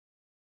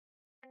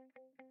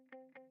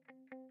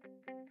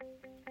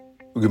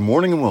Good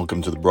morning and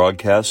welcome to the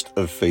broadcast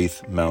of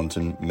Faith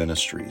Mountain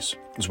Ministries.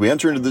 As we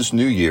enter into this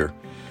new year,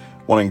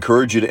 I want to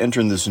encourage you to enter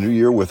in this new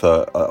year with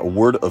a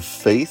word of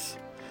faith,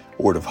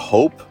 a word of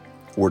hope,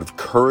 a word of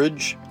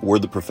courage, a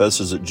word that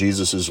professes that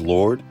Jesus is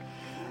Lord,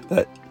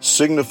 that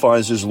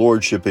signifies His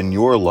Lordship in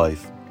your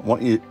life. I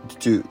want you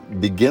to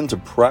begin to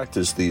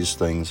practice these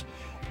things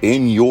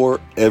in your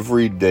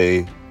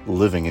everyday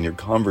living, in your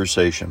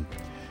conversation.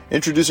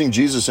 Introducing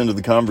Jesus into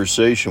the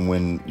conversation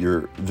when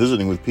you're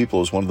visiting with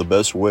people is one of the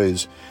best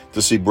ways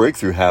to see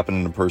breakthrough happen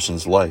in a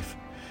person's life.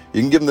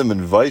 You can give them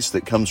advice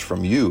that comes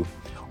from you,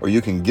 or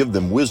you can give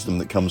them wisdom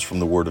that comes from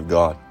the Word of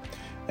God.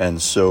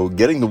 And so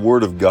getting the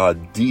Word of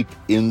God deep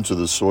into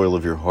the soil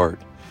of your heart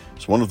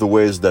is one of the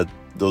ways that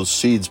those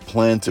seeds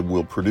planted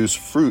will produce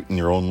fruit in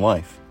your own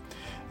life.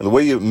 And the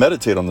way you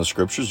meditate on the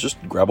Scriptures,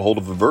 just grab a hold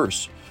of a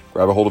verse,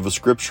 grab a hold of a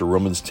Scripture.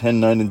 Romans 10,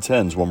 9, and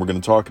 10 is one we're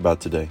going to talk about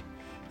today.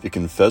 If you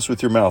confess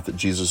with your mouth that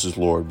Jesus is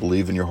Lord,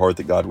 believe in your heart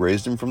that God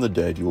raised Him from the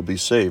dead, you will be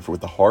saved. For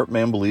with the heart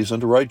man believes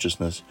unto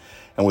righteousness,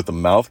 and with the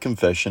mouth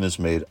confession is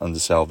made unto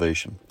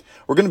salvation.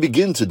 We're going to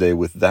begin today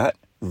with that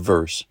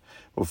verse.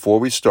 Before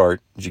we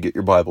start, as you get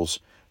your Bibles,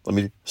 let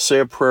me say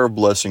a prayer of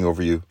blessing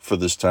over you for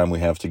this time we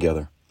have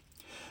together.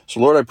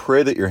 So Lord, I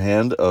pray that your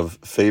hand of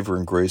favor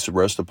and grace would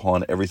rest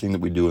upon everything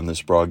that we do in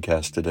this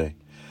broadcast today.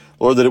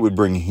 Lord, that it would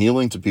bring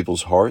healing to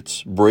people's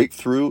hearts,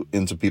 breakthrough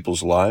into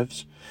people's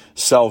lives,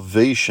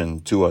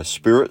 salvation to us,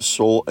 spirit,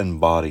 soul, and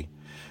body.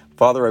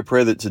 Father, I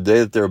pray that today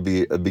that there will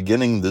be a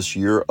beginning this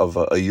year of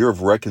a year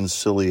of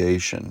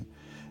reconciliation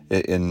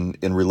in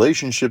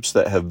relationships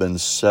that have been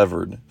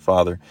severed,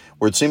 Father,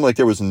 where it seemed like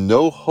there was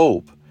no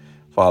hope.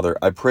 Father,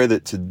 I pray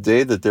that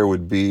today that there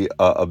would be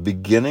a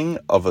beginning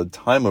of a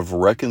time of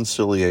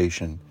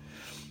reconciliation.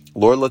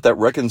 Lord, let that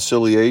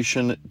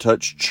reconciliation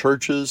touch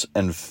churches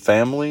and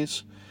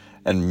families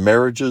and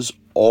marriages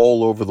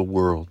all over the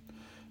world.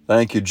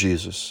 Thank you,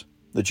 Jesus,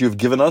 that you've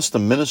given us the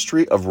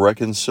ministry of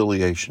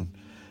reconciliation.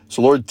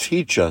 So, Lord,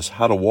 teach us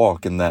how to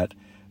walk in that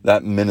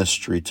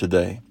ministry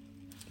today.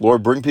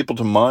 Lord, bring people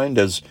to mind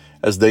as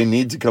they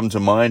need to come to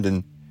mind,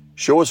 and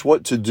show us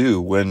what to do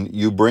when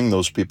you bring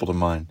those people to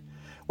mind.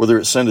 Whether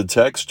it's send a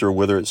text or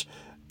whether it's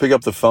pick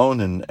up the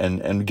phone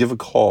and give a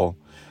call.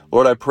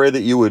 Lord, I pray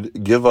that you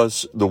would give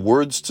us the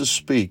words to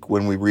speak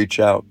when we reach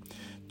out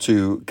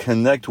to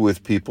connect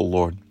with people,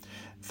 Lord.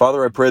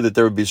 Father, I pray that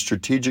there would be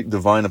strategic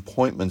divine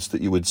appointments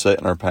that you would set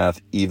in our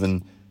path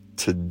even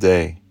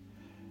today.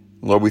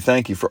 Lord, we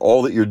thank you for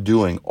all that you're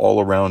doing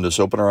all around us.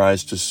 Open our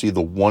eyes to see the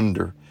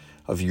wonder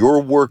of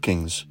your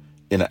workings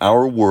in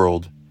our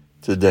world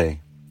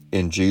today.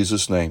 In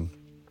Jesus' name,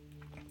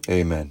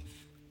 amen.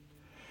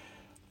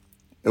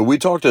 We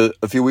talked a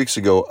few weeks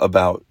ago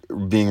about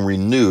being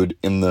renewed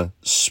in the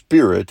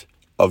spirit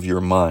of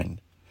your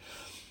mind.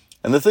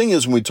 And the thing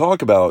is, when we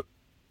talk about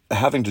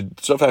having to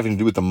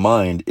do with the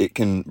mind, it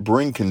can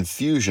bring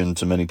confusion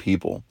to many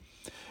people.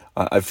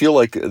 I feel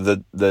like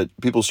that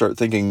people start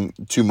thinking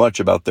too much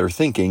about their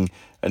thinking,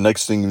 and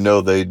next thing you know,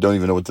 they don't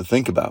even know what to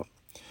think about.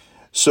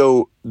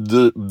 So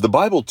the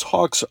Bible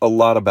talks a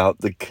lot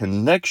about the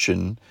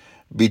connection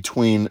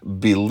between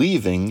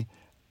believing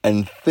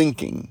and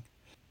thinking.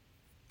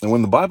 And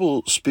when the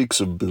Bible speaks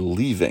of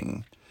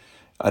believing,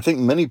 I think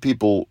many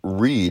people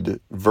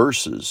read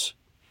verses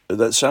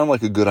that sound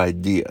like a good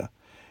idea,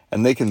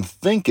 and they can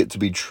think it to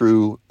be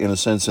true in a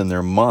sense in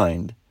their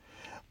mind,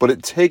 but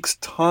it takes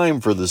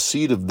time for the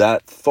seed of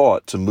that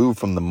thought to move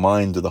from the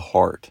mind to the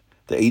heart,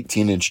 the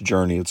 18-inch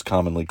journey it's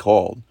commonly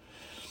called.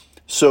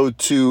 So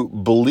to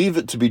believe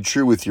it to be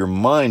true with your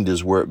mind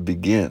is where it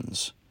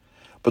begins.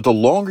 But the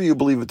longer you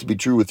believe it to be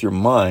true with your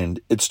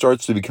mind, it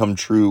starts to become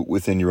true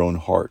within your own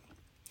heart.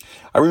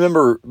 I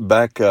remember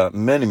back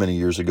many, many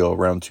years ago,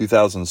 around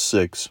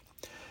 2006,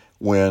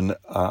 when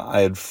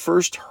I had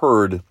first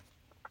heard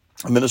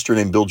a minister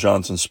named Bill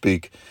Johnson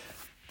speak,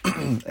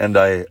 and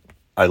I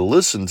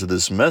listened to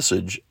this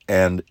message,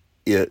 and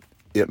it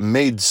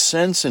made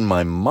sense in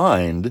my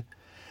mind,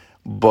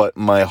 but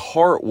my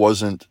heart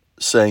wasn't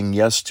saying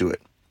yes to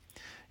it.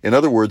 In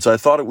other words, I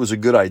thought it was a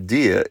good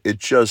idea. It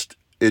just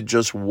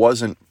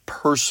wasn't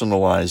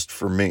personalized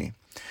for me.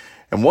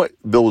 And what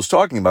Bill was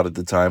talking about at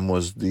the time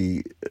was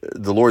the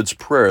Lord's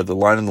Prayer, the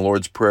line in the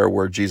Lord's Prayer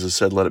where Jesus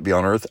said, "Let it be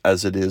on earth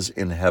as it is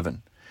in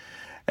heaven."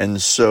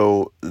 And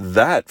so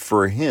that,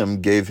 for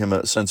him, gave him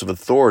a sense of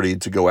authority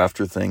to go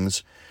after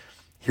things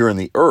here on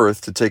the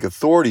earth, to take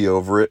authority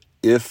over it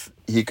if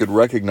he could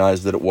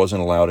recognize that it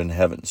wasn't allowed in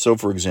heaven. So,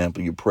 for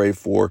example, you pray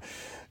for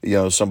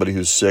somebody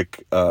who's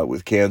sick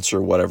with cancer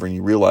or whatever, and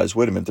you realize,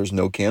 wait a minute, there's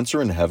no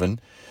cancer in heaven.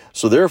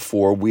 So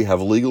therefore, we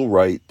have legal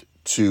right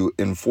to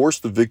enforce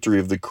the victory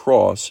of the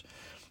cross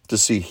to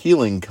see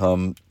healing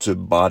come to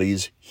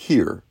bodies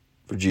here.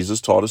 For Jesus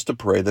taught us to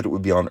pray that it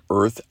would be on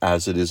earth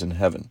as it is in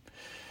heaven.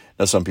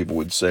 Now, some people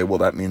would say, well,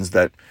 that means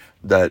that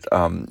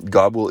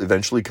God will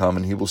eventually come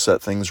and he will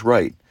set things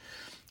right.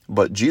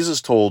 But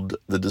Jesus told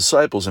the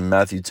disciples in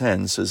Matthew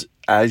 10, says,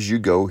 as you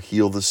go,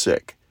 heal the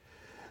sick.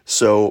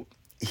 So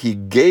he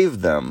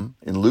gave them,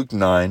 in Luke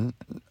 9,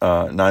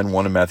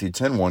 9:1 and Matthew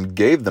 10:1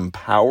 gave them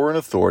power and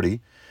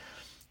authority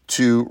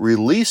to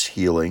release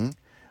healing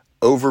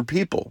over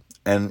people.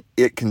 And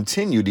it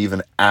continued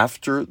even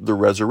after the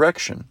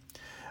resurrection.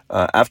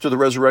 After the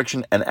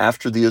resurrection and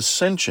after the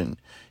ascension,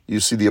 you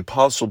see the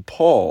Apostle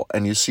Paul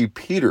and you see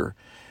Peter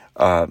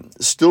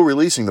still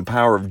releasing the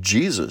power of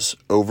Jesus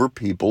over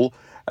people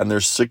and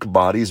their sick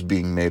bodies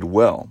being made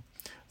well.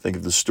 Think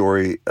of the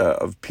story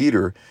of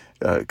Peter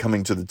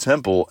coming to the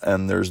temple,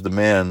 and there's the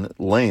man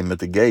lame at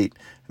the gate.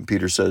 And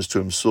Peter says to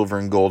him, "Silver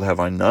and gold have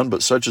I none,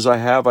 but such as I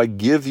have I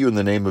give you in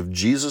the name of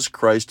Jesus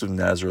Christ of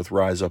Nazareth,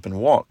 rise up and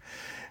walk."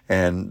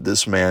 And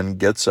this man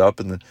gets up,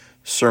 and the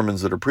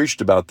sermons that are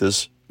preached about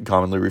this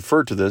commonly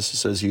refer to this. It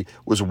says he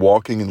was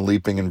walking and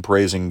leaping and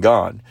praising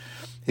God.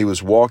 He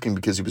was walking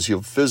because he was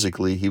healed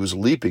physically. He was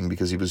leaping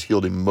because he was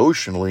healed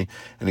emotionally.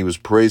 And he was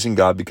praising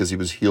God because he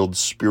was healed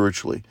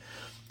spiritually.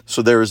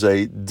 So there is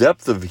a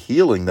depth of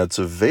healing that's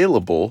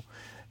available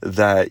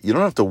that you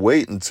don't have to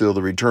wait until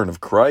the return of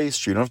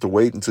Christ. You don't have to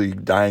wait until you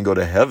die and go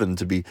to heaven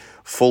to be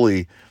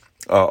fully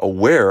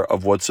aware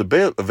of what's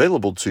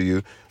available to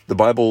you. The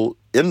Bible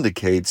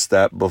indicates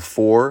that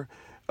before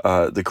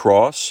the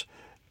cross,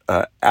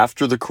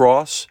 after the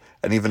cross,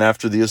 and even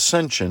after the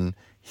ascension,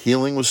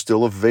 healing was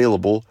still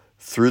available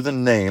through the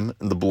name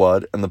and the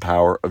blood and the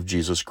power of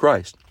Jesus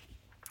Christ.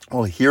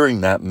 Well,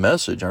 hearing that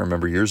message, I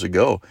remember years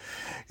ago,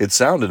 it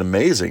sounded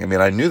amazing. I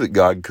mean, I knew that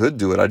God could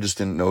do it. I just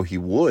didn't know he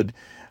would.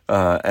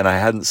 And I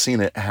hadn't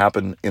seen it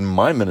happen in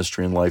my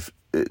ministry in life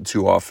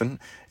too often.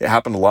 It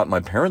happened a lot in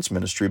my parents'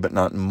 ministry, but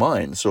not in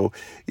mine. So,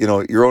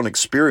 your own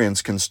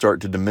experience can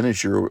start to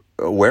diminish your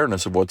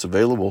awareness of what's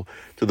available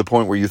to the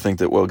point where you think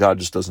that, well, God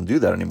just doesn't do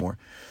that anymore.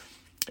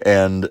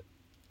 And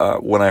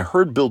when I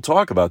heard Bill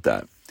talk about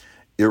that,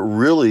 it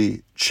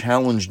really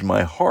challenged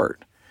my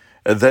heart.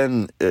 And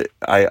then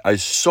I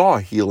saw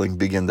healing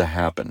begin to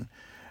happen.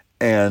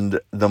 And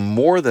the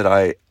more that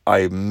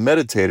I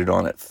meditated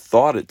on it,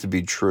 thought it to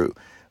be true,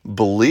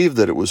 believed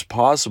that it was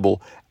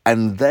possible,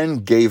 and then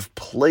gave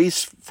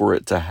place for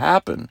it to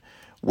happen,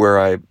 where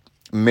I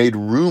made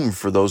room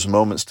for those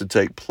moments to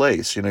take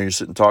place. You're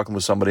sitting talking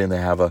with somebody and they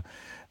have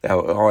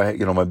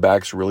my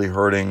back's really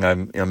hurting.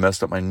 I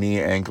messed up my knee,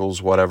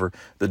 ankles, whatever.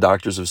 The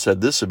doctors have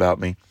said this about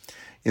me.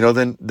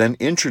 Then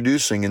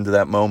introducing into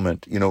that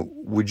moment,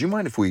 would you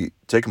mind if we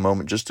take a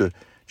moment just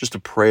to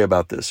pray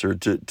about this, or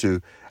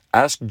to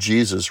ask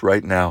Jesus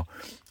right now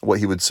what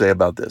he would say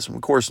about this? And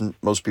of course,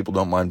 most people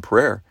don't mind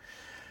prayer.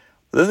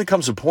 But then there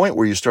comes a point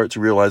where you start to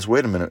realize,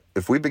 wait a minute,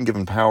 if we've been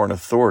given power and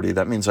authority,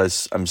 that means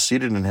I'm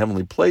seated in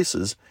heavenly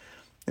places.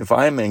 If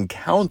I'm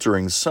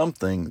encountering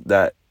something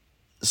that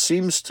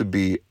seems to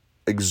be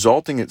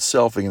exalting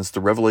itself against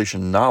the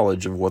revelation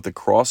knowledge of what the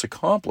cross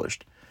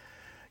accomplished,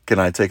 can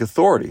I take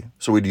authority?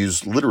 So we'd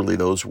use literally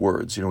those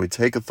words. We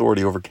take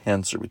authority over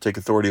cancer. We take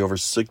authority over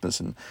sickness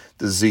and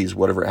disease,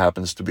 whatever it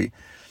happens to be,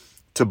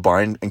 to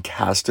bind and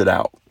cast it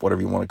out,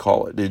 whatever you want to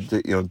call it.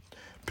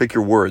 Pick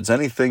your words.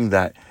 Anything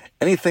that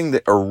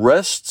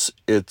arrests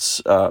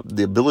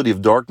the ability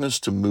of darkness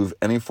to move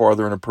any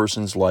farther in a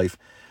person's life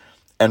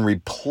and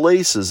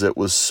replaces it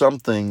with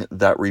something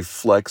that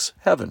reflects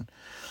heaven.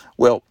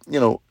 Well,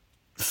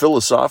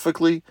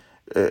 philosophically,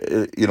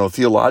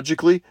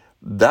 theologically,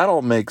 that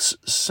all makes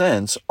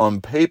sense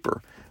on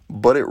paper,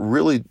 but it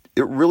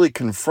really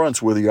confronts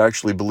whether you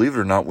actually believe it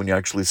or not when you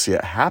actually see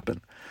it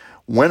happen.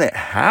 When it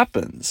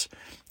happens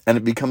and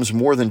it becomes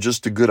more than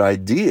just a good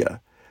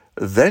idea,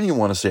 then you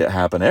want to see it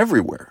happen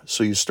everywhere.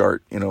 So you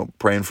start,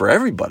 praying for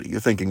everybody. You're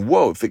thinking,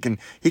 whoa, if he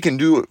can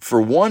do it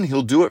for one,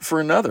 he'll do it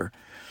for another.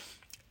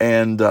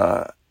 And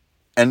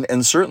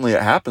certainly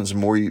it happens.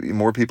 The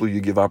more people you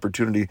give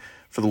opportunity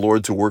for the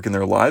Lord to work in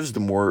their lives, the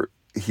more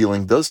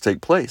healing does take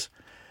place.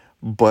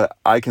 But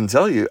I can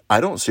tell you,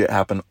 I don't see it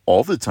happen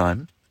all the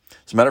time.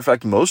 As a matter of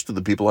fact, most of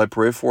the people I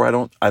pray for,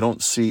 I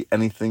don't see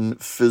anything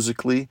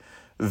physically,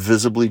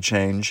 visibly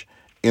change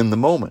in the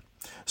moment.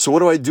 So what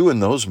do I do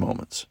in those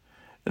moments?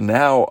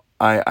 Now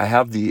I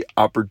have the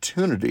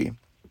opportunity,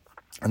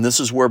 and this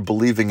is where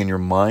believing in your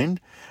mind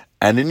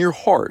and in your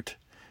heart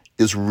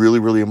is really,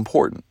 really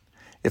important.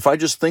 If I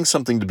just think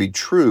something to be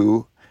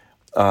true,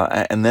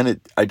 and then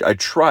I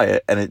try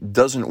it and it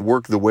doesn't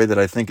work the way that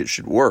I think it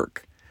should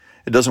work,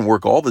 it doesn't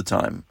work all the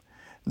time,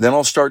 then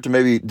I'll start to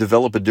maybe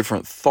develop a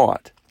different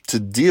thought to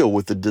deal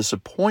with the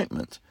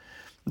disappointment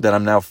that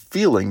I'm now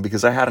feeling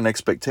because I had an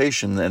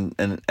expectation and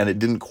it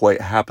didn't quite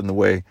happen the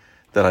way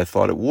that I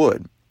thought it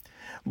would.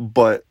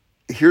 But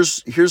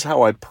here's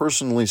how I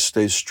personally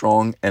stay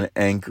strong and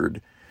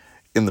anchored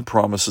in the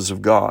promises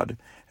of God.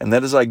 And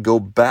that is, I go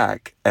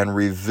back and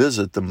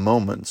revisit the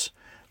moments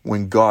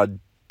when God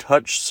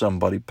touched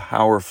somebody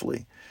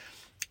powerfully.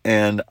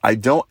 And I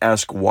don't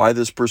ask why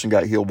this person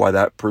got healed, why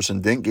that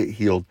person didn't get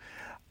healed.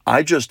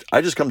 I just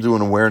come to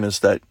an awareness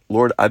that,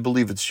 Lord, I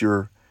believe it's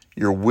your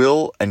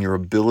will and your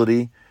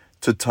ability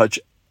to touch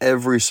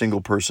every single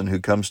person who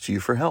comes to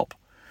you for help.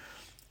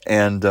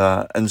 And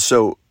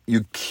so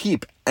you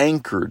keep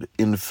anchored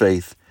in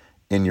faith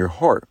in your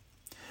heart.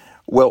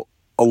 Well,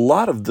 a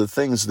lot of the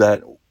things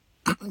that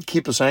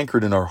keep us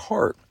anchored in our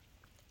heart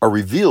are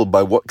revealed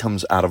by what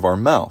comes out of our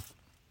mouth.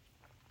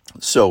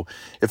 So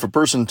if a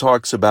person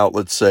talks about,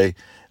 let's say,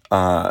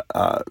 1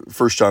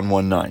 John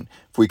 1:9,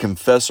 if we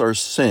confess our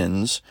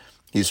sins,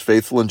 he's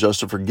faithful and just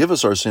to forgive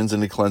us our sins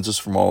and to cleanse us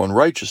from all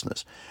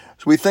unrighteousness.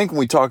 So we think when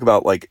we talk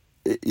about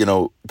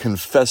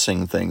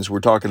confessing things, we're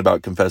talking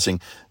about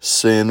confessing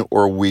sin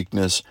or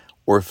weakness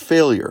or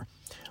failure.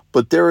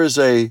 But there is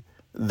a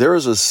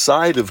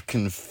side of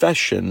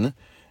confession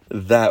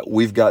that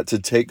we've got to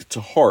take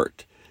to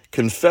heart.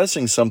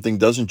 Confessing something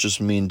doesn't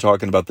just mean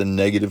talking about the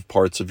negative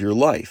parts of your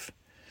life.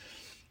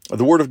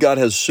 The Word of God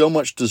has so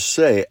much to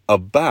say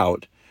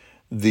about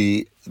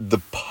the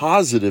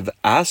positive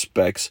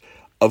aspects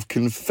of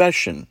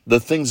confession, the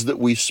things that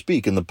we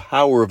speak and the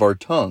power of our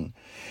tongue.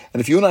 And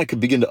if you and I could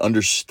begin to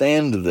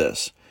understand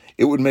this,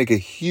 it would make a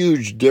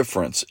huge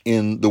difference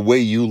in the way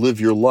you live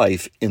your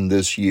life in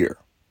this year.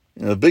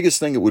 The biggest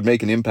thing that would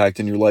make an impact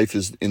in your life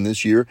in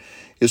this year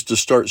is to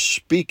start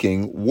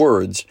speaking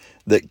words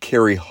that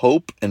carry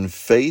hope and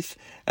faith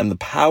and the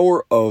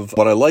power of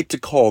what I like to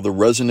call the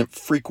resonant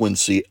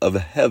frequency of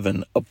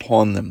heaven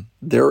upon them.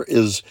 There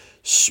is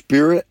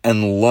spirit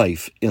and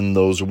life in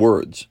those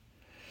words.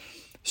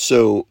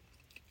 So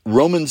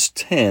Romans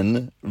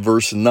 10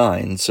 verse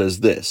 9 says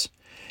this,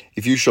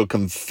 if you shall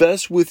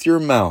confess with your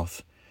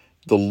mouth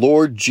the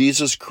Lord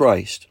Jesus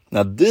Christ.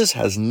 Now this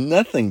has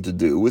nothing to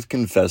do with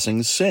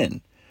confessing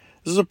sin.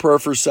 This is a prayer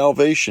for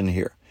salvation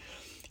here.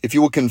 If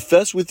you will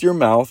confess with your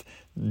mouth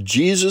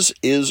Jesus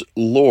is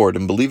Lord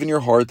and believe in your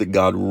heart that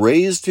God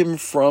raised him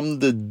from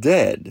the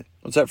dead.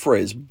 What's that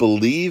phrase?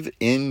 Believe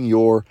in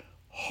your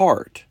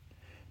heart.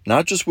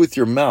 Not just with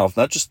your mouth,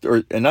 not just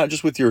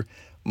with your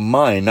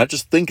mind, not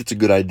just think it's a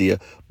good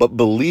idea, but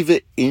believe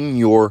it in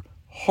your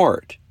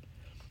heart.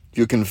 If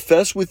you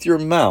confess with your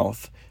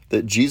mouth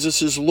that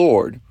Jesus is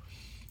Lord,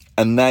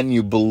 and then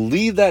you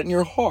believe that in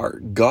your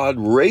heart, God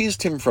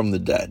raised him from the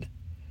dead,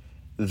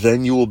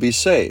 then you will be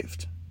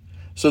saved.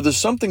 So there's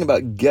something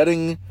about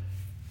getting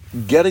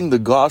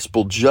the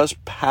gospel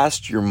just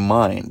past your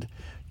mind,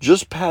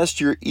 just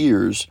past your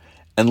ears,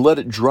 and let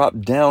it drop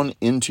down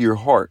into your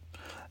heart.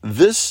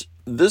 This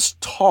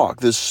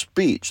talk, this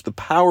speech, the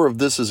power of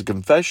this as a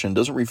confession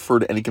doesn't refer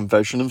to any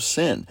confession of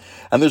sin.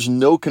 And there's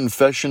no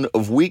confession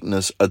of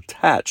weakness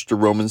attached to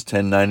Romans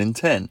 10, 9, and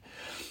 10.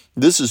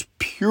 This is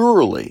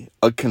purely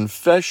a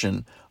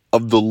confession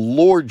of the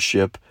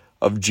lordship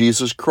of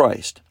Jesus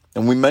Christ.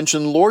 And we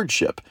mentioned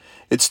lordship.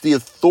 It's the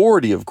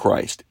authority of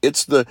Christ.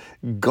 It's the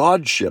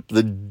godship,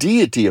 the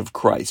deity of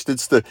Christ.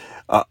 It's the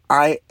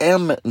I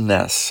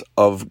amness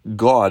of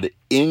God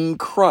in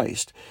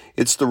Christ.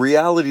 It's the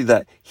reality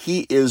that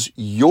he is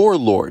your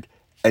Lord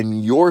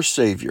and your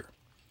Savior.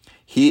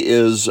 He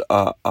is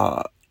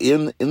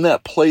in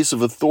that place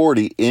of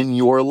authority in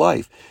your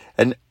life.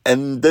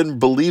 And then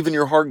believe in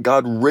your heart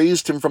God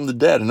raised him from the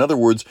dead. In other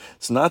words,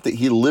 it's not that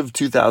he lived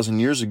 2,000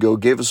 years ago,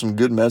 gave us some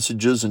good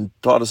messages and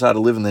taught us how to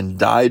live and then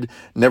died,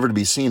 never to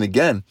be seen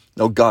again.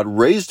 No, God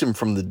raised him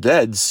from the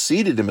dead,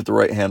 seated him at the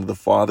right hand of the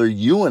Father.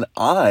 You and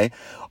I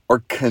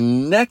are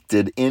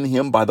connected in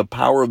him by the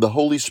power of the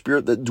Holy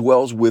Spirit that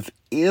dwells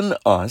within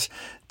us,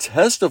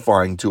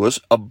 testifying to us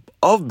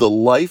of the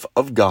life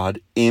of God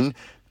in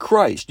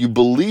Christ. You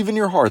believe in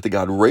your heart that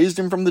God raised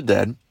him from the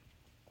dead.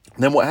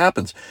 Then what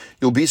happens?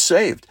 You'll be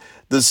saved.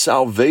 The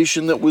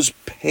salvation that was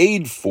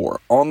paid for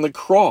on the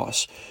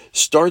cross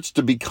starts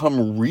to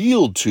become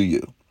real to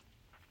you.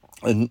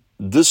 And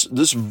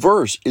this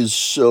verse is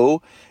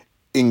so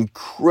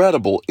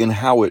incredible in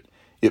how it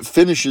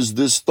finishes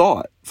this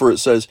thought. For it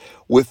says,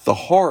 with the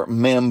heart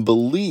man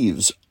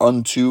believes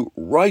unto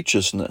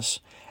righteousness,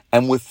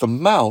 and with the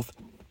mouth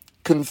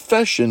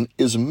confession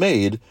is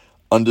made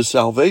unto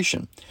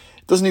salvation.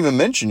 It doesn't even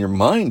mention your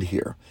mind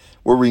here.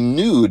 We're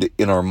renewed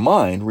in our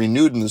mind,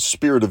 renewed in the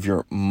spirit of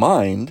your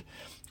mind.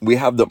 We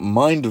have the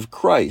mind of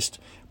Christ.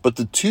 But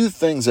the two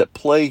things at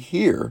play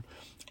here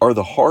are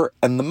the heart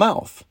and the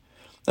mouth.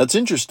 That's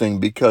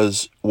interesting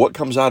because what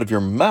comes out of your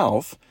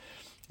mouth,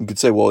 you could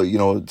say, well,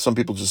 some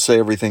people just say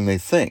everything they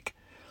think.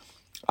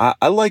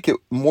 I like it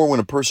more when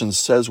a person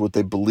says what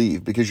they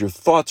believe because your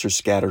thoughts are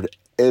scattered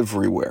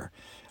everywhere.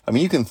 I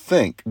mean, you can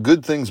think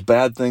good things,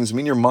 bad things. I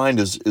mean, your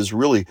mind is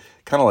really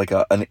kind of like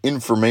an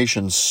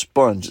information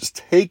sponge. It's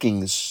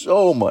taking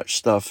so much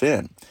stuff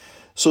in.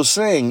 So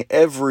saying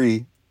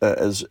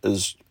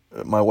as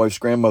my wife's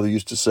grandmother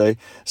used to say,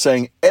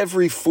 saying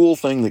every fool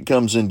thing that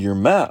comes into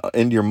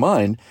your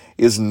mind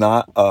is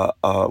not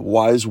a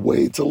wise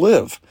way to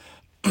live.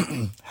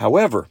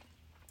 However,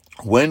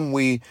 when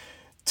we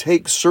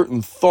take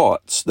certain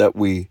thoughts that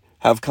we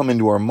have come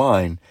into our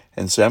mind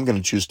and say, I'm going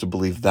to choose to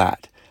believe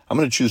that. I'm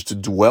going to choose to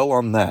dwell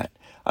on that.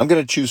 I'm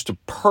going to choose to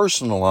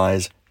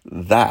personalize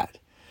that.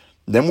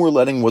 Then we're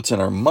letting what's in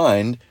our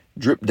mind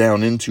drip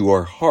down into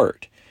our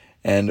heart.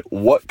 And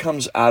what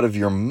comes out of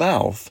your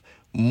mouth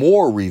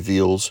more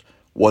reveals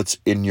what's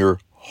in your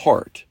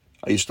heart.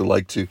 I used to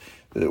like to,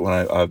 when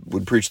I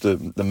would preach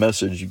the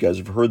message, you guys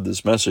have heard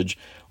this message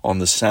on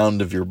the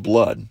sound of your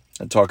blood.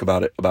 I talk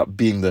about it, about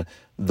being the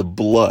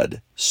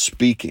blood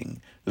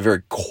speaking. the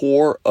very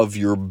core of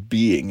your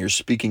being. You're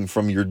speaking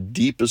from your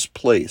deepest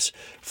place,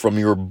 from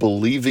your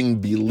believing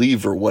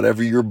believer.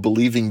 Whatever your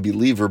believing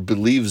believer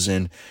believes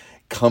in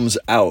comes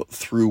out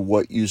through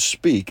what you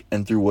speak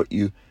and through what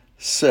you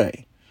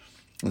say.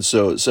 And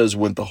so it says,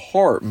 with the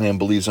heart man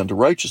believes unto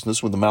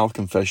righteousness, with the mouth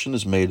confession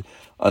is made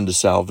unto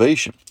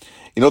salvation.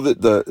 You know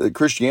that the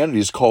Christianity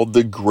is called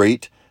the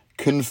Great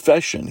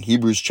Confession.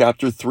 Hebrews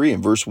chapter 3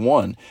 and verse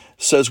 1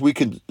 says we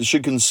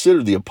should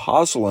consider the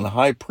apostle and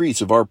high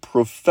priest of our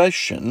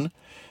profession,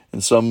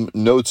 and some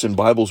notes in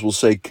Bibles will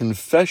say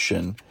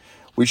confession.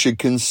 We should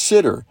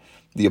consider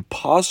the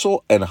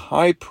apostle and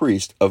high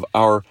priest of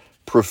our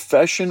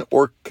profession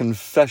or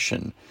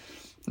confession.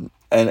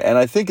 And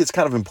I think it's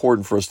kind of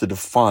important for us to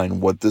define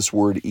what this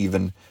word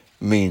even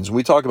means. When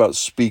we talk about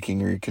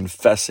speaking or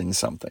confessing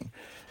something,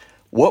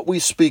 what we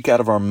speak out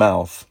of our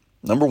mouth,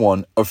 number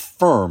one,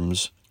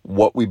 affirms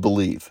what we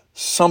believe.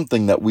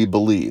 Something that we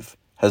believe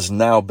has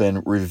now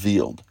been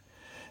revealed.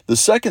 The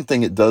second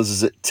thing it does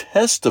is it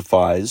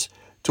testifies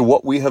to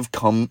what we have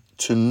come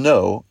to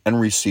know and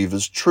receive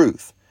as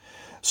truth.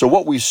 So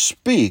what we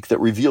speak that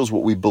reveals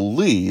what we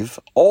believe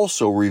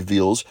also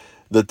reveals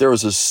that there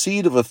is a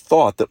seed of a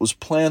thought that was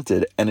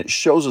planted, and it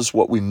shows us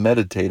what we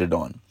meditated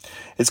on.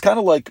 It's kind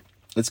of like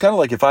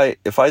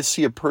if I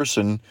see a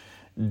person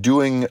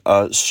doing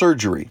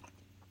surgery,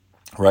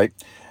 right?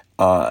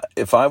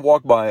 If I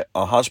walk by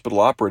a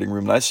hospital operating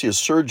room and I see a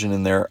surgeon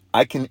in there,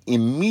 I can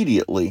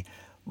immediately,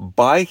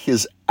 by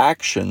his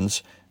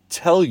actions,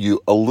 tell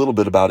you a little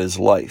bit about his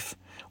life.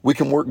 We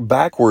can work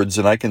backwards,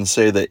 and I can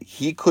say that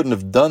he couldn't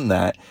have done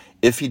that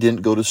if he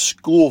didn't go to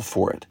school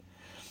for it.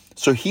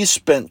 So he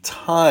spent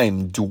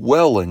time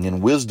dwelling in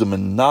wisdom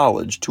and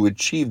knowledge to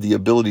achieve the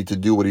ability to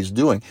do what he's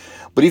doing.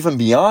 But even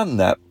beyond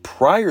that,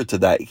 prior to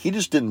that, he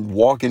just didn't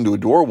walk into a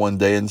door one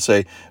day and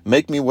say,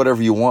 make me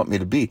whatever you want me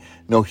to be.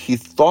 No, he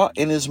thought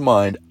in his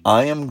mind,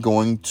 I am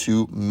going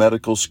to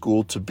medical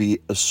school to be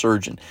a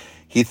surgeon.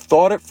 He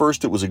thought at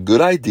first it was a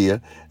good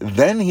idea.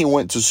 Then he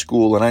went to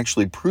school and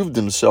actually proved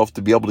himself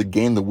to be able to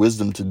gain the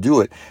wisdom to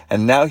do it.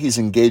 And now he's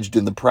engaged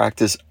in the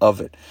practice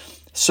of it.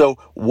 So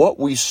what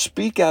we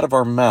speak out of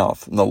our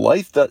mouth and the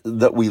life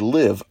that we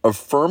live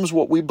affirms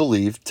what we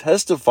believe,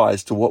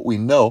 testifies to what we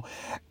know,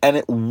 and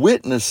it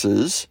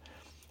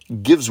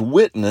gives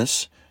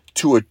witness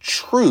to a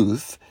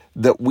truth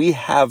that we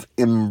have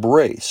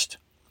embraced.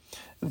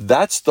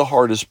 That's the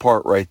hardest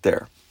part right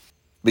there.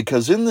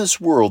 Because in this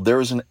world, there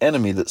is an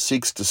enemy that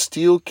seeks to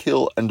steal,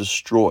 kill, and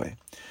destroy.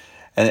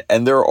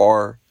 And there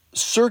are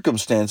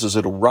circumstances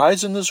that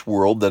arise in this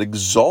world that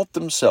exalt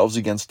themselves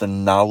against the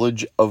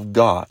knowledge of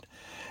God.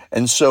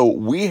 And so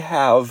we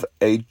have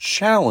a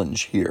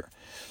challenge here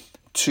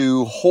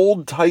to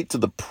hold tight to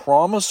the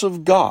promise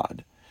of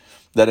God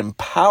that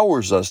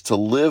empowers us to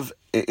live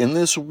in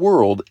this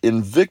world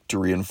in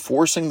victory,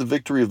 enforcing the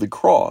victory of the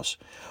cross,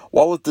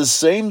 while at the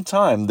same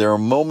time there are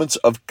moments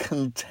of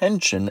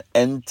contention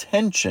and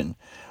tension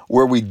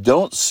where we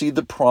don't see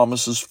the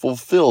promises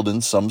fulfilled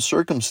in some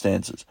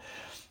circumstances.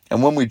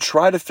 And when we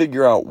try to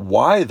figure out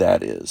why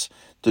that is,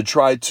 to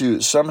try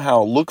to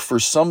somehow look for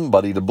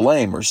somebody to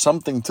blame or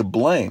something to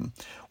blame,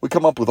 we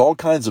come up with all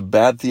kinds of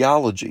bad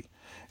theology.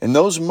 In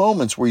those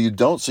moments where you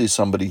don't see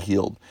somebody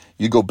healed,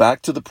 you go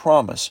back to the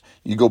promise,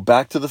 you go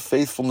back to the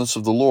faithfulness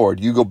of the Lord,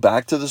 you go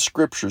back to the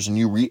scriptures, and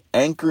you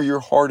re-anchor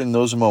your heart in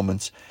those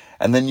moments,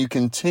 and then you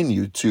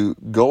continue to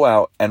go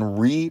out and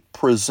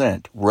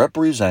represent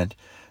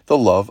the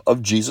love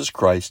of Jesus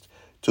Christ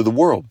to the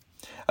world.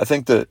 I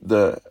think that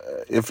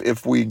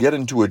if we get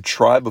into a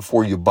try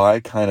before you buy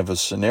kind of a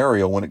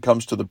scenario when it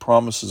comes to the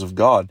promises of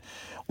God,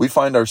 we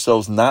find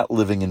ourselves not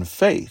living in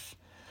faith,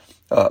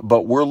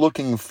 but we're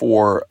looking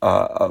for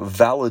a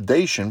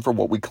validation for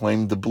what we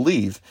claim to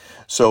believe.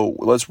 So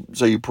let's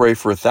say you pray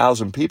for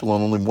 1,000 people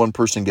and only one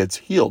person gets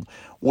healed.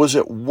 Was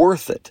it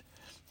worth it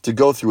to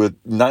go through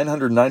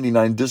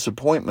 999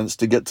 disappointments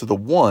to get to the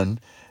one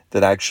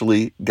that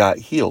actually got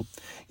healed?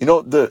 You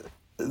know,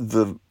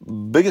 the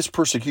biggest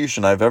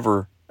persecution I've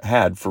ever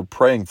had for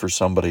praying for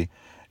somebody,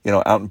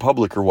 out in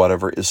public or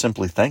whatever, is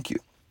simply thank you.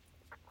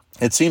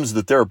 It seems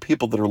that there are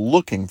people that are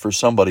looking for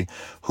somebody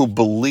who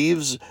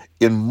believes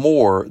in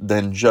more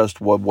than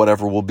just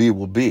whatever will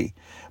be,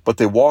 but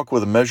they walk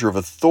with a measure of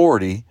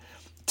authority,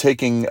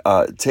 taking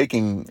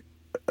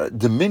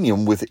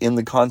dominion within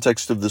the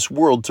context of this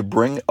world to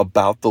bring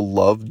about the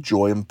love,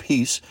 joy, and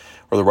peace,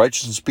 or the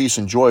righteousness, peace,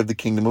 and joy of the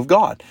kingdom of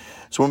God.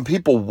 So when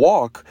people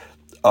walk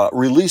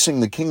releasing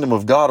the kingdom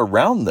of God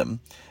around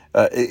them,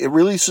 it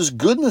releases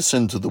goodness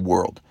into the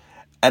world,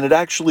 and it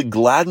actually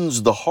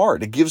gladdens the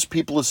heart. It gives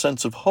people a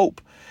sense of hope.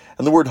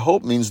 And the word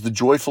hope means the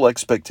joyful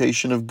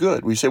expectation of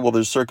good. We say, well,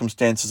 there's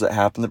circumstances that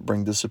happen that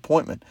bring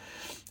disappointment.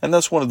 And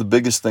that's one of the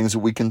biggest things that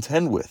we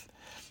contend with,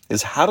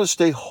 is how to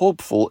stay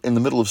hopeful in the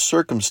middle of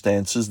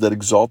circumstances that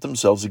exalt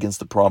themselves against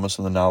the promise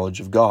and the knowledge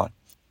of God.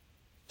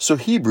 So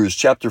Hebrews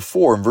chapter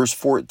 4 and verse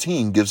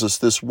 14 gives us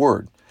this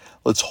word.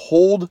 Let's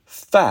hold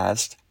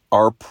fast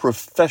our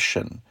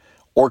profession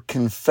or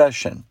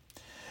confession.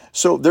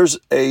 So there's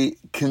a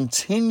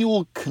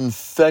continual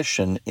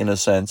confession, in a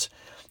sense,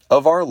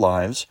 of our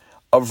lives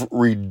of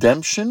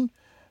redemption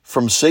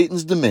from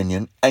Satan's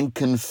dominion and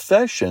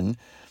confession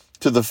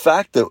to the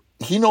fact that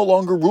he no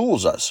longer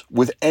rules us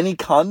with any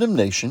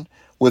condemnation,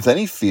 with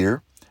any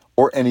fear,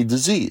 or any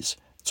disease.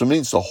 So it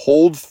means to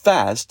hold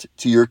fast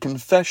to your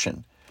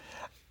confession.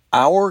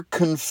 Our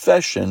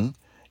confession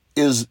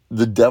is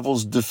the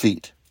devil's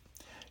defeat.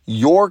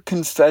 Your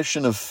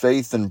confession of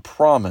faith and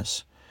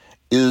promise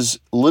is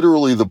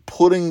literally the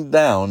putting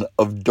down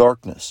of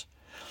darkness.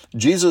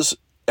 Jesus,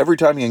 every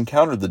time he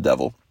encountered the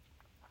devil,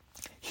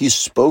 he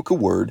spoke a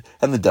word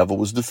and the devil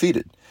was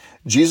defeated.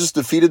 Jesus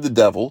defeated the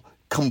devil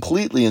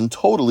completely and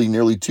totally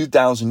nearly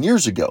 2,000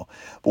 years ago.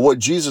 But what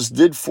Jesus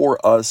did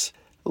for us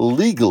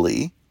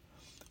legally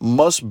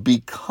must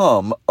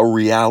become a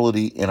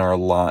reality in our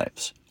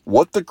lives.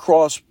 What the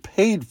cross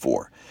paid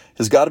for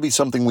has got to be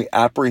something we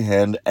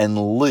apprehend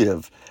and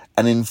live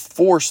and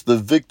enforce the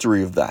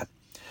victory of that.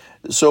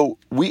 So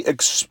we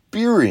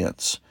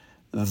experience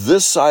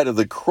this side of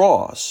the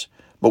cross,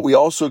 but we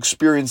also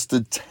experience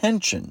the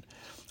tension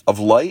of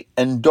light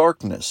and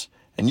darkness.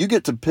 And you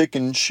get to pick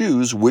and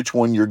choose which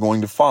one you're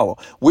going to follow,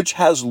 which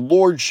has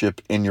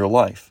lordship in your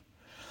life.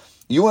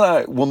 You and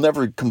I will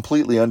never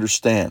completely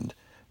understand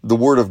the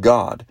Word of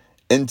God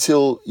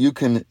until you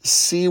can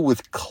see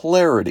with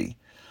clarity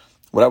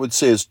what I would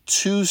say is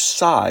two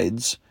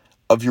sides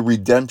of your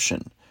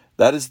redemption.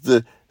 That is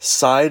the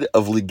side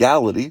of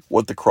legality,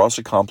 what the cross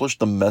accomplished,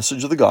 the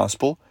message of the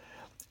gospel,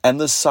 and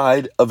the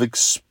side of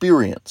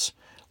experience,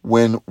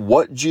 when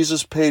what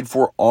Jesus paid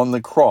for on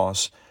the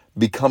cross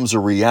becomes a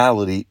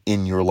reality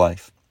in your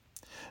life.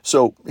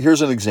 So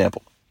here's an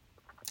example.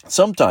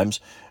 Sometimes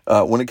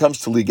when it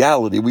comes to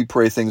legality, we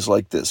pray things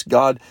like this: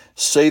 God,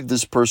 save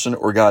this person,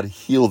 or God,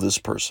 heal this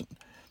person.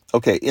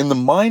 Okay, in the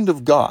mind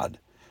of God,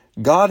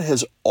 God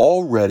has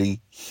already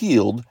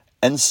healed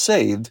and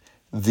saved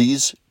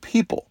these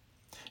people.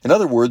 In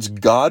other words,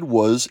 God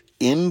was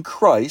in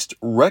Christ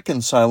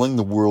reconciling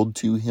the world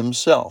to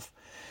himself.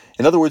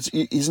 In other words,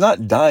 he's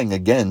not dying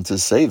again to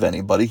save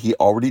anybody. He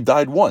already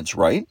died once,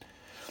 right?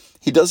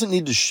 He doesn't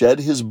need to shed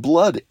his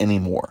blood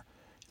anymore.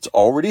 It's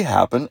already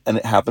happened, and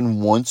it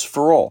happened once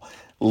for all.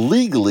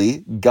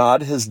 Legally,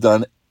 God has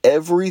done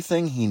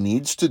everything he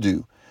needs to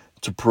do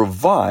to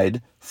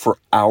provide for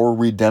our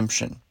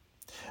redemption.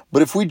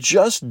 But if we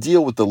just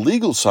deal with the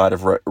legal side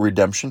of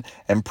redemption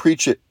and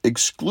preach it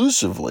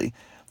exclusively,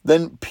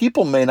 then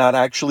people may not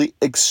actually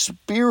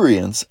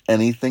experience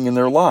anything in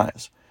their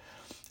lives.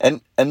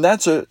 And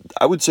that's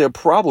I would say, a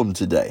problem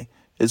today.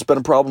 It's been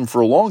a problem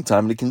for a long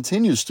time, and it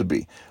continues to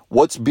be.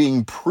 What's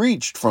being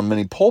preached from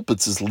many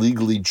pulpits is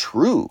legally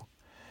true,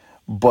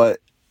 but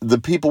the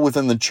people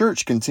within the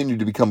church continue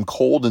to become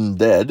cold and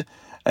dead,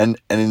 and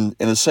in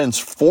a sense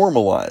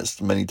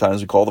formalized. Many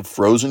times we call the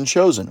frozen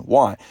chosen.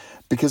 Why?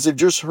 Because they've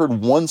just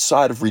heard one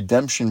side of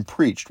redemption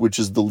preached, which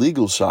is the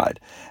legal side.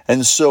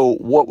 And so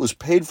what was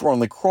paid for on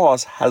the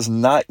cross has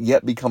not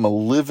yet become a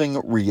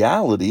living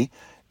reality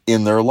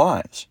in their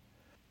lives.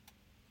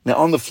 Now,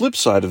 on the flip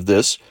side of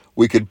this,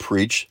 we could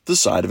preach the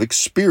side of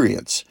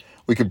experience.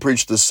 We could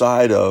preach the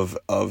side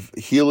of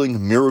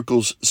healing,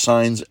 miracles,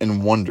 signs,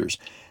 and wonders,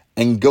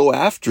 and go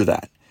after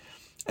that.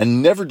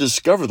 And never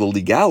discover the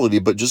legality,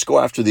 but just go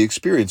after the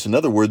experience. In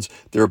other words,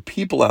 there are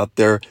people out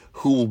there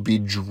who will be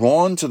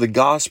drawn to the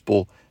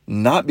gospel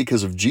not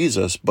because of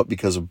Jesus, but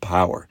because of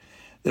power.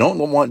 They don't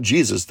want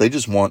Jesus, they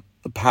just want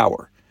the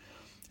power.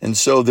 And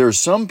so there are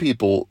some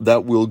people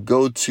that will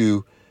go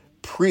to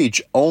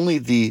preach only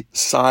the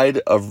side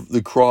of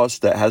the cross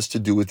that has to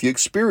do with the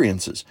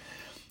experiences.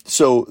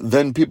 So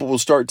then people will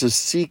start to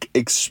seek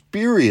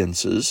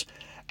experiences,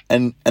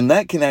 and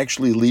that can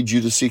actually lead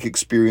you to seek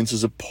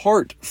experiences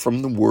apart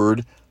from the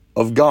Word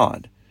of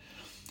God.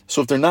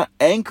 So if they're not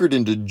anchored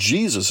into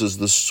Jesus as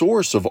the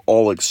source of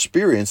all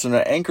experience, they're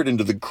not anchored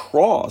into the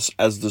cross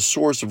as the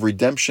source of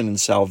redemption and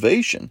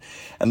salvation,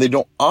 and they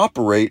don't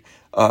operate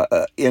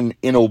in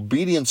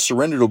obedience,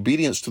 surrendered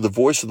obedience to the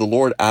voice of the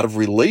Lord out of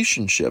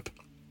relationship,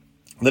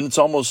 then it's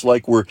almost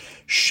like we're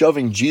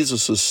shoving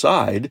Jesus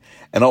aside,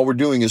 and all we're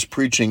doing is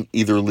preaching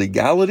either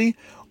legality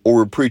or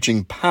we're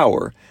preaching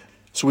power.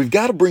 So we've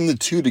got to bring the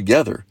two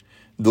together,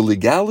 the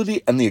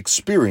legality and the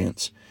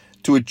experience,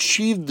 to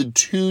achieve the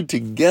two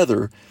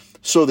together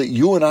so that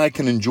you and I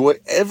can enjoy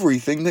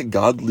everything that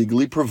God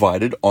legally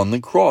provided on the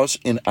cross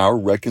in our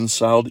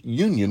reconciled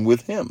union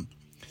with him.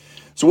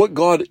 So what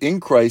God in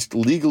Christ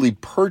legally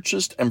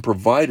purchased and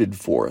provided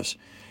for us,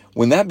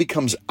 when that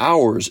becomes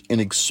ours in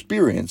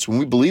experience, when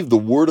we believe the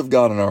Word of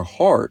God in our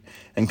heart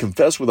and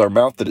confess with our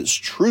mouth that it's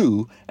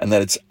true and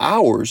that it's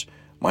ours,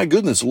 my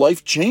goodness,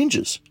 life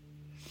changes.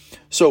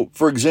 So,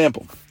 for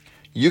example,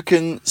 you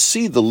can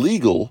see the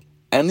legal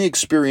and the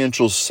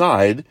experiential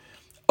side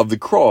of the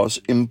cross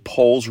in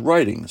Paul's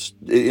writings.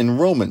 In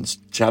Romans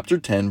chapter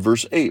 10,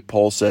 verse 8,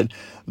 Paul said,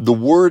 "The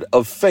word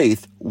of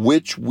faith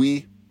which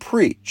we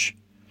preach."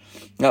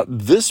 Now,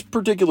 this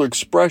particular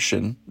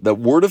expression, that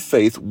word of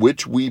faith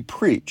which we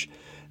preach,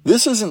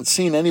 this isn't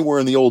seen anywhere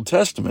in the Old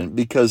Testament,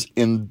 because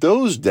in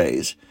those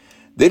days,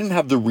 They didn't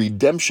have the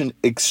redemption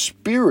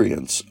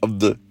experience of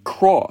the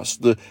cross,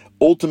 the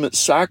ultimate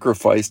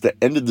sacrifice that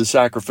ended the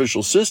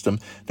sacrificial system.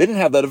 They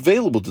didn't have that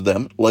available to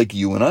them like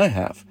you and I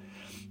have.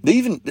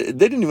 They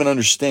didn't even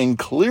understand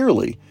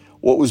clearly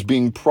what was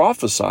being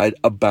prophesied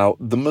about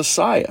the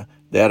Messiah.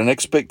 They had an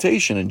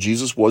expectation, and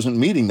Jesus wasn't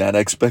meeting that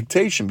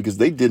expectation because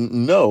they didn't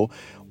know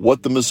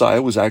what the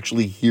Messiah was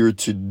actually here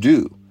to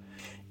do.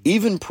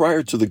 Even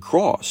prior to the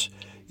cross,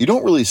 you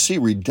don't really see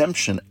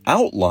redemption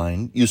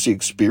outlined. You see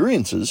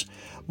experiences,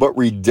 but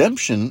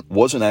redemption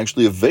wasn't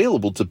actually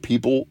available to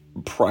people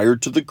prior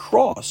to the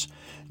cross.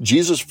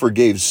 Jesus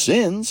forgave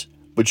sins,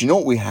 but you know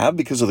what we have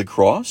because of the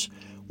cross?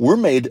 We're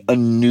made a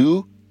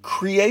new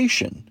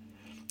creation.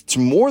 It's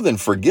more than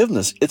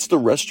forgiveness. It's the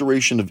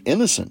restoration of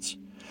innocence.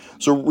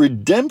 So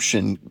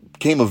redemption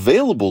came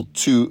available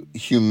to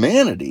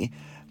humanity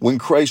when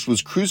Christ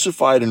was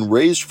crucified and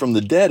raised from the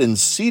dead and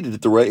seated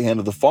at the right hand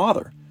of the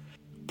Father.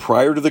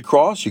 Prior to the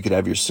cross, you could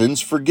have your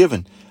sins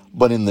forgiven.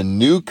 But in the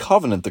new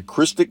covenant, the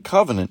Christic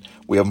covenant,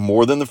 we have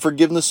more than the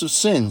forgiveness of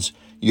sins.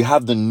 You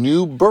have the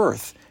new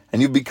birth,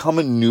 and you become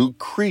a new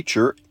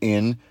creature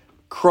in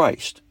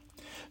Christ.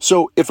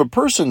 So if a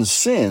person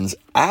sins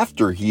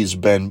after he's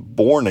been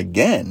born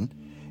again,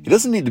 he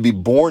doesn't need to be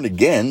born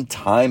again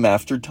time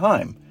after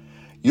time.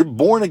 You're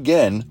born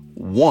again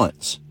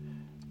once,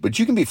 but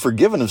you can be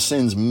forgiven of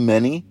sins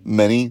many,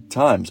 many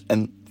times.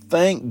 And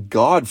thank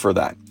God for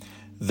that.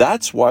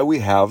 That's why we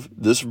have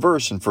this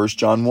verse in 1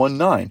 John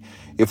 1:9.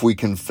 If we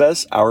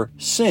confess our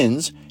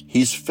sins,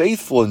 he's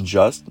faithful and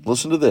just,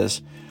 listen to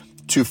this,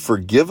 to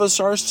forgive us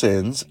our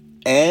sins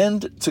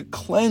and to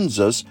cleanse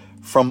us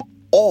from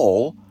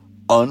all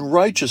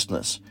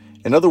unrighteousness.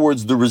 In other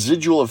words, the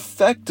residual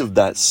effect of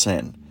that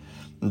sin.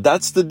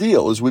 That's the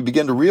deal, as we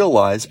begin to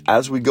realize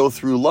as we go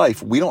through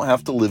life, we don't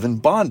have to live in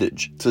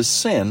bondage to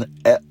sin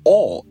at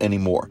all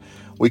anymore.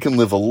 We can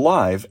live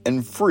alive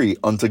and free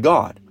unto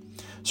God.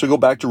 So go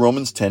back to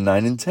Romans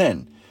 10:9 and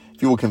 10.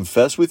 If you will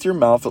confess with your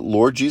mouth that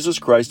Lord Jesus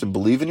Christ and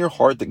believe in your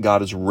heart that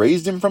God has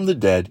raised him from the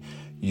dead,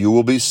 you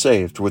will be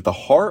saved. For with the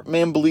heart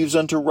man believes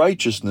unto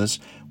righteousness,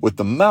 with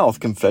the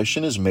mouth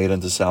confession is made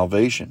unto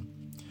salvation.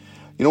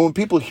 You know, when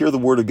people hear the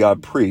word of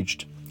God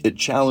preached, it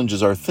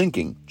challenges our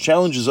thinking,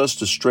 challenges us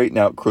to straighten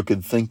out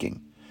crooked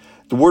thinking.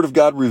 The word of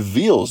God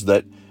reveals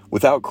that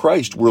without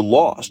Christ, we're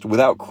lost.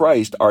 Without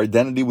Christ, our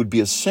identity would be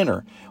a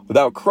sinner.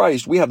 Without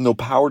Christ, we have no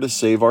power to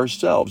save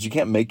ourselves. You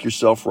can't make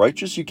yourself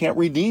righteous. You can't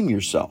redeem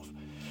yourself.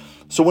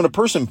 So when a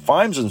person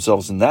finds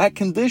themselves in that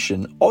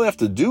condition, all they have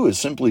to do is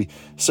simply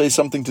say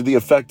something to the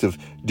effect of,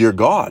 "Dear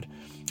God,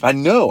 I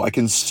know, I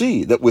can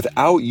see that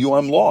without you,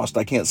 I'm lost.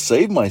 I can't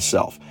save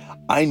myself.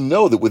 I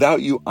know that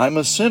without you, I'm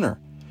a sinner.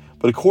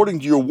 But according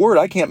to your word,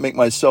 I can't make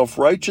myself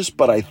righteous,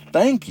 but I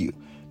thank you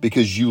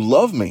because you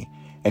love me.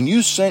 And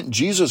you sent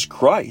Jesus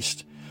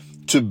Christ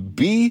to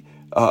be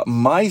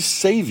my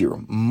Savior,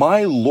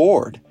 my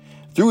Lord.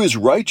 Through his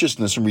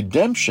righteousness and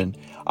redemption,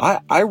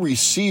 I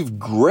receive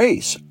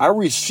grace. I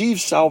receive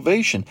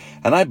salvation.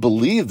 And I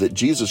believe that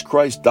Jesus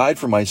Christ died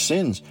for my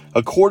sins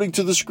according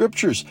to the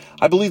scriptures.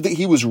 I believe that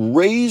he was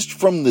raised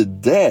from the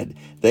dead,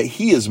 that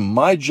he is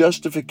my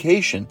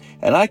justification.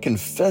 And I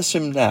confess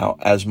him now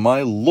as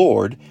my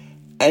Lord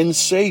and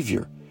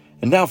Savior.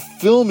 And now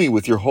fill me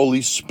with your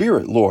Holy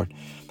Spirit, Lord.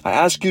 I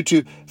ask you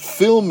to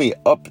fill me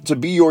up to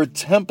be your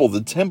temple,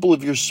 the temple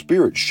of your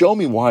Spirit. Show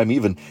me why I'm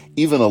even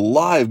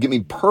alive. Give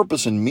me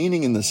purpose and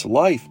meaning in this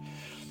life.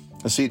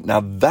 And see, now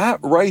that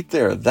right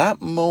there,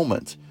 that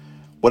moment,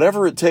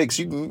 whatever it takes,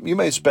 you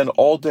may spend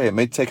all day. It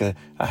may take a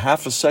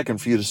half a second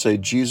for you to say,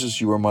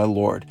 Jesus, you are my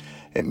Lord.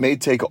 It may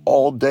take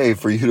all day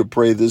for you to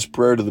pray this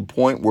prayer to the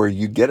point where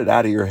you get it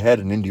out of your head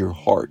and into your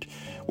heart,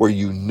 where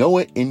you know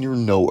it in your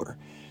knower.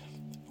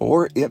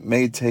 Or it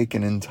may take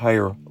an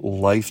entire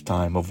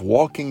lifetime of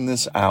walking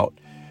this out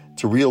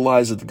to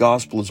realize that the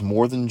gospel is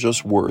more than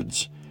just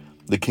words.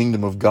 The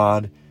kingdom of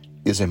God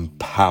is in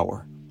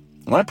power.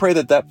 And I pray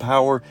that that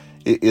power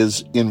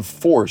is in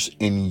force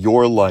in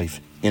your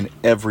life in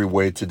every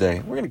way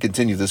today. We're going to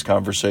continue this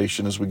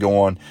conversation as we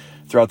go on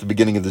throughout the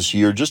beginning of this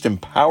year, just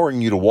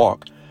empowering you to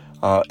walk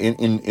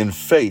in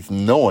faith,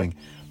 knowing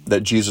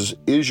that Jesus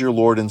is your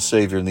Lord and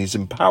Savior, and he's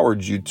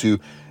empowered you to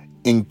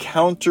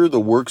encounter the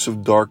works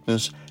of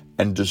darkness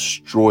and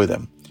destroy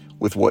them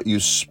with what you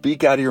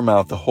speak out of your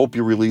mouth, the hope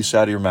you release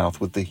out of your mouth,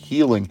 with the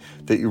healing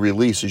that you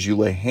release as you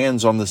lay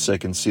hands on the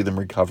sick and see them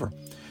recover.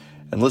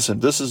 And listen,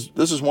 this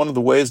is one of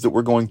the ways that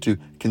we're going to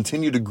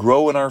continue to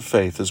grow in our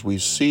faith as we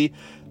see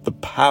the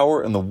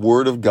power and the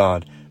Word of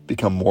God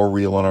become more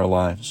real in our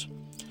lives.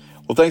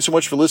 Well, thanks so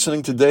much for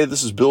listening today.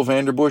 This is Bill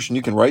Vanderbush, and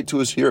you can write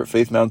to us here at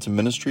Faith Mountain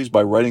Ministries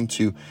by writing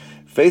to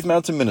Faith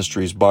Mountain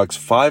Ministries, Box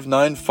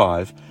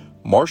 595,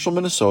 Marshall,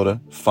 Minnesota,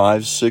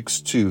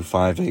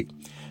 56258.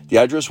 The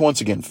address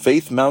once again,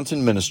 Faith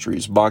Mountain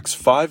Ministries, Box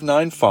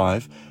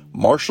 595,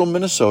 Marshall,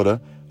 Minnesota,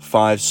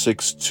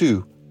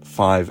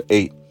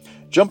 56258.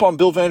 Jump on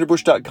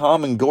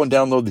BillVanderbush.com and go and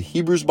download the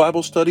Hebrews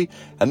Bible Study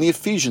and the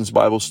Ephesians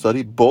Bible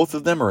Study. Both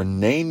of them are a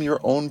name your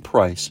own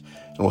price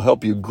and will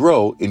help you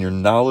grow in your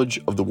knowledge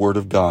of the Word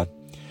of God.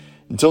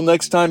 Until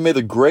next time, may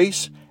the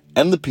grace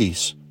and the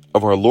peace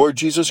of our Lord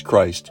Jesus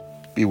Christ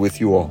be with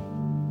you all.